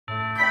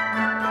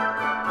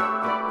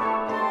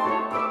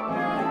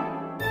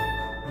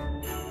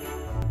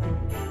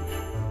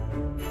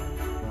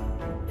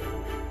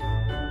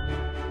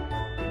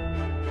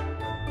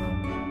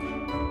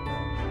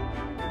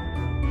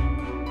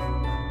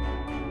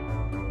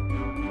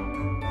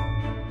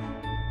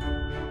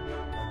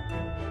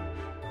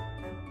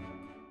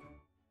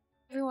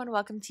everyone,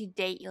 welcome to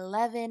day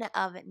 11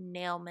 of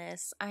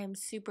Nailmas. I am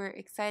super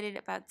excited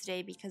about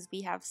today because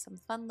we have some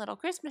fun little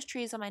Christmas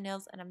trees on my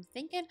nails, and I'm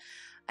thinking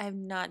I have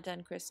not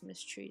done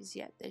Christmas trees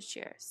yet this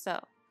year, so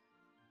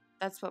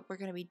that's what we're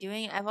going to be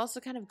doing. I've also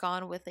kind of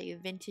gone with a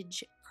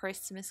vintage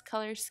Christmas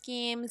color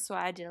scheme, so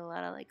I did a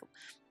lot of like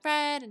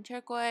red and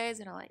turquoise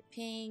and a light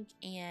pink,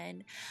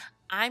 and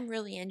I'm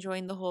really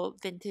enjoying the whole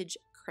vintage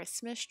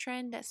Christmas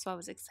trend, so I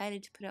was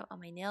excited to put it on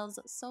my nails.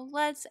 So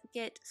let's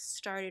get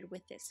started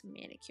with this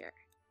manicure.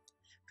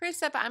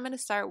 First up, I'm going to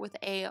start with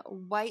a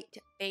white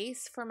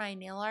base for my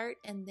nail art,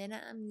 and then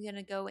I'm going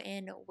to go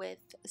in with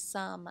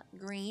some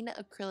green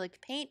acrylic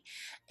paint,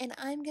 and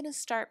I'm going to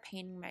start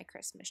painting my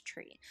Christmas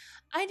tree.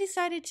 I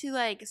decided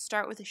to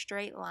start with a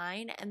straight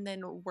line and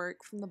then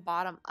work from the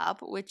bottom up,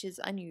 which is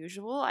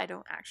unusual.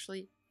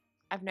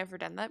 I've never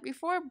done that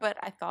before, but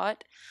I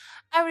thought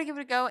I would give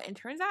it a go, and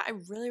turns out I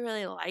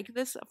really like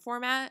this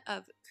format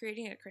of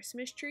creating a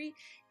Christmas tree.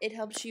 It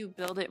helps you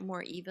build it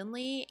more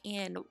evenly,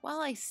 and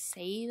while I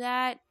say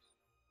that,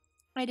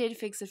 I did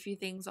fix a few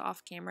things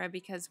off camera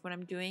because when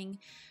I'm doing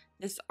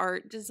this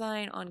art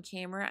design on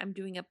camera, I'm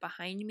doing it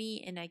behind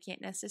me and I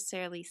can't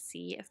necessarily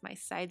see if my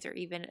sides are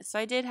even. So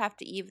I did have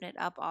to even it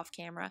up off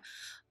camera.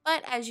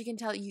 But as you can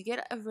tell, you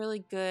get a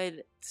really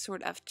good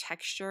sort of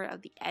texture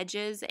of the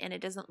edges, and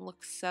it doesn't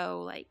look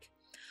so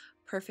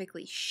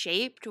perfectly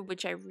shaped,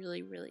 which I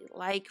really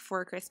like for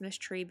a Christmas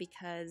tree,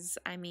 because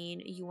I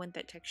mean, you want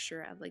that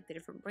texture of like the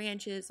different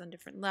branches on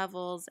different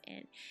levels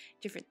and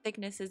different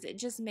thicknesses. It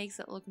just makes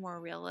it look more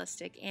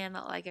realistic and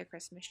like a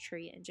Christmas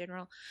tree in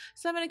general.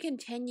 So I'm going to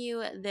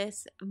continue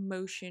this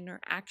motion or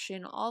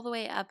action all the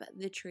way up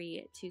the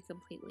tree to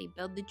completely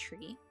build the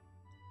tree.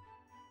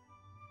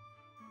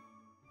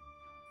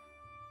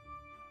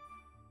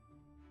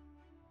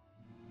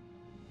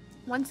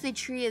 Once the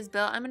tree is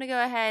built, I'm going to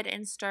go ahead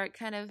and start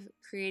kind of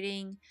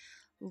creating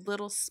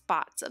little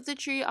spots of the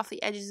tree off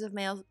the edges of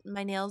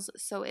my nails,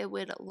 so it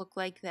would look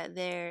like that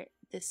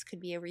this could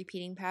be a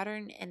repeating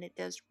pattern, and it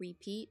does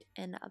repeat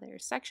in other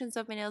sections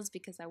of my nails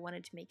because I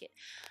wanted to make it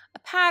a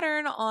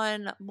pattern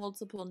on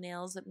multiple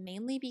nails,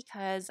 mainly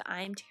because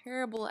I'm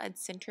terrible at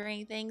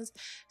centering things.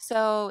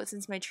 So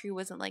since my tree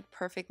wasn't like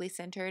perfectly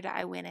centered,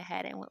 I went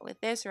ahead and went with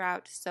this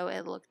route so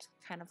it looked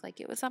kind of like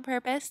it was on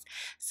purpose.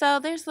 So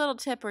there's a little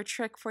tip or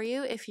trick for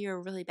you if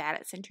you're really bad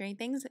at centering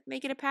things.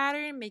 Make it a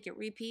pattern, make it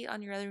repeat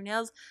on your other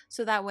nails,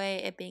 so that way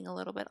it being a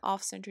little bit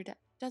off-centered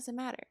doesn't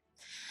matter.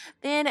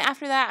 Then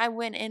after that, I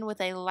went in with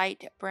a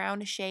light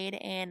brown shade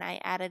and I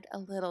added a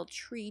little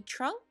tree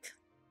trunk.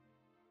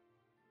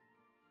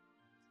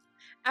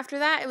 After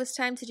that, it was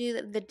time to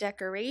do the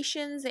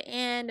decorations,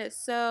 and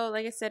so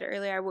like I said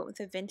earlier, I went with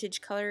a vintage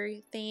color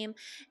theme,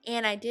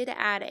 and I did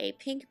add a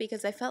pink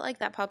because I felt like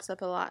that pops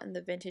up a lot in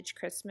the vintage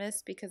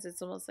Christmas because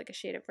it's almost like a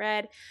shade of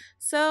red.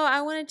 So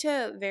I wanted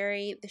to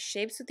vary the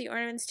shapes of the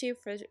ornaments too.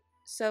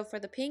 So for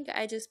the pink,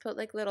 I just put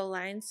like little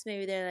lines,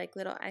 maybe they're like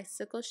little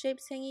icicle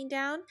shapes hanging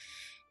down.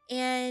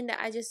 And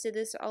I just did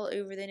this all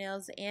over the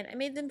nails, and I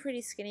made them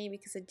pretty skinny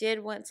because I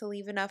did want to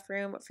leave enough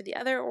room for the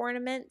other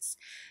ornaments.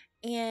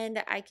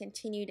 And I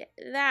continued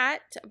that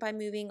by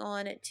moving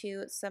on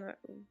to some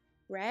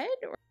red.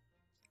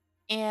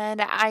 And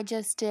I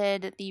just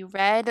did the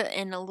red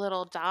in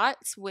little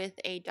dots with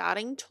a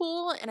dotting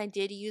tool, and I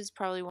did use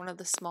probably one of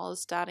the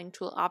smallest dotting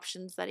tool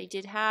options that I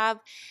did have.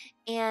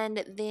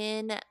 And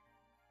then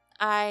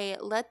I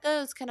let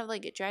those kind of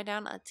like dry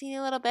down a teeny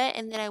little bit,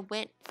 and then I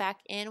went back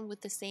in with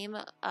the same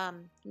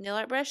nail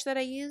art brush that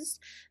I used,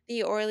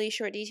 the Orly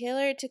short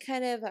detailer, to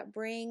kind of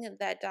bring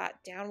that dot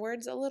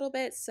downwards a little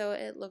bit so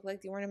it looked like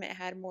the ornament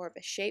had more of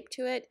a shape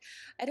to it.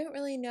 I don't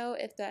really know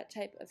if that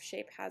type of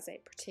shape has a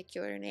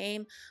particular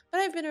name, but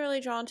I've been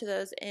really drawn to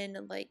those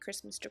in like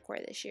Christmas decor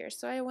this year,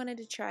 so I wanted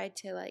to try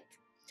to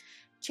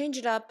change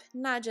it up,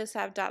 not just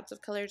have dots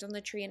of colors on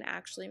the tree, and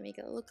actually make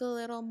it look a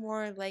little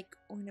more like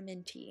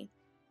ornamenty.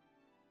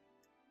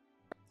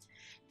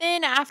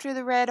 Then after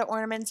the red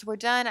ornaments were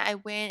done, I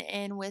went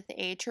in with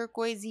a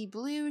turquoisey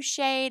blue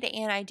shade,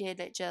 and I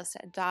did just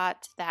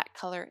dot that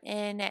color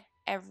in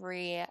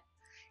every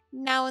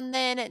now and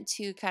then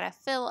to kind of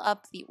fill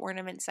up the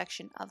ornament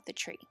section of the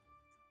tree.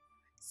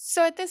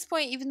 So at this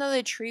point, even though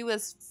the tree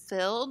was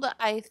filled,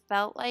 I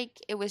felt like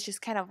it was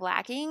just kind of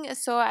lacking.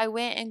 So I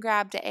went and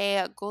grabbed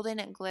a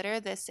golden glitter.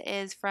 This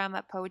is from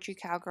Poetry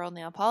Cowgirl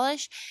Nail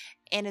Polish,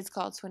 and it's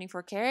called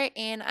 24 karat,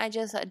 and I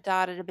just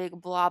dotted a big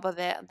blob of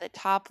it at the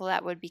top.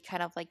 That would be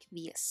kind of like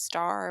the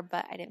star,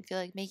 but I didn't feel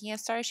like making a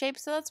star shape,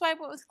 so that's why I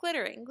went with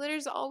glitter, and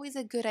glitter's always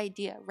a good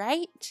idea,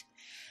 right?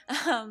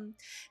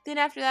 Then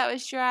after that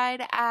was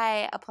dried,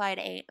 I applied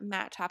a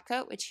matte top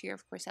coat, which here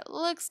of course it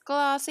looks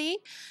glossy,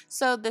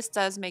 so this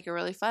does make a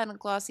really fun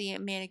glossy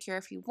manicure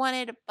if you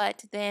wanted,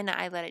 but then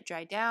I let it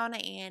dry down,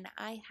 and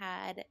I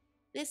had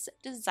this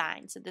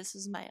design. So this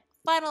is my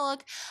final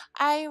look.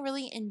 I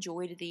really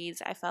enjoyed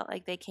these. I felt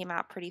like they came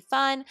out pretty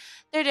fun.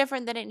 They're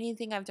different than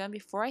anything I've done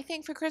before, I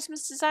think, for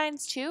Christmas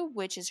designs too,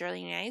 which is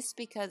really nice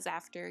because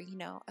after, you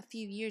know, a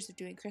few years of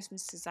doing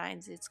Christmas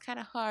designs, it's kind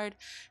of hard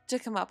to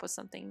come up with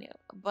something new.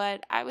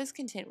 But I was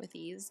content with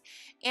these.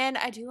 And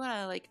I do want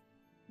to like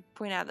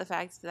point out the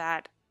fact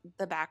that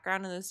the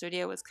background in this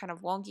video was kind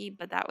of wonky,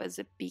 but that was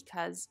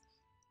because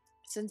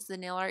since the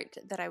nail art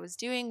that I was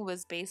doing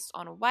was based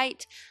on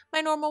white,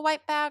 my normal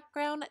white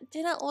background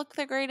didn't look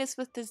the greatest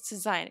with this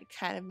design. It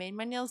kind of made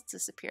my nails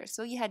disappear,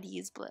 so you had to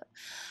use blue.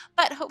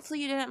 But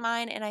hopefully you didn't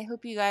mind, and I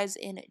hope you guys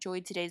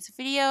enjoyed today's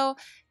video.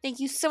 Thank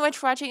you so much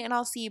for watching, and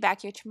I'll see you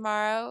back here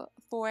tomorrow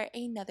for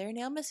another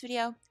Nailmas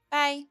video.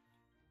 Bye!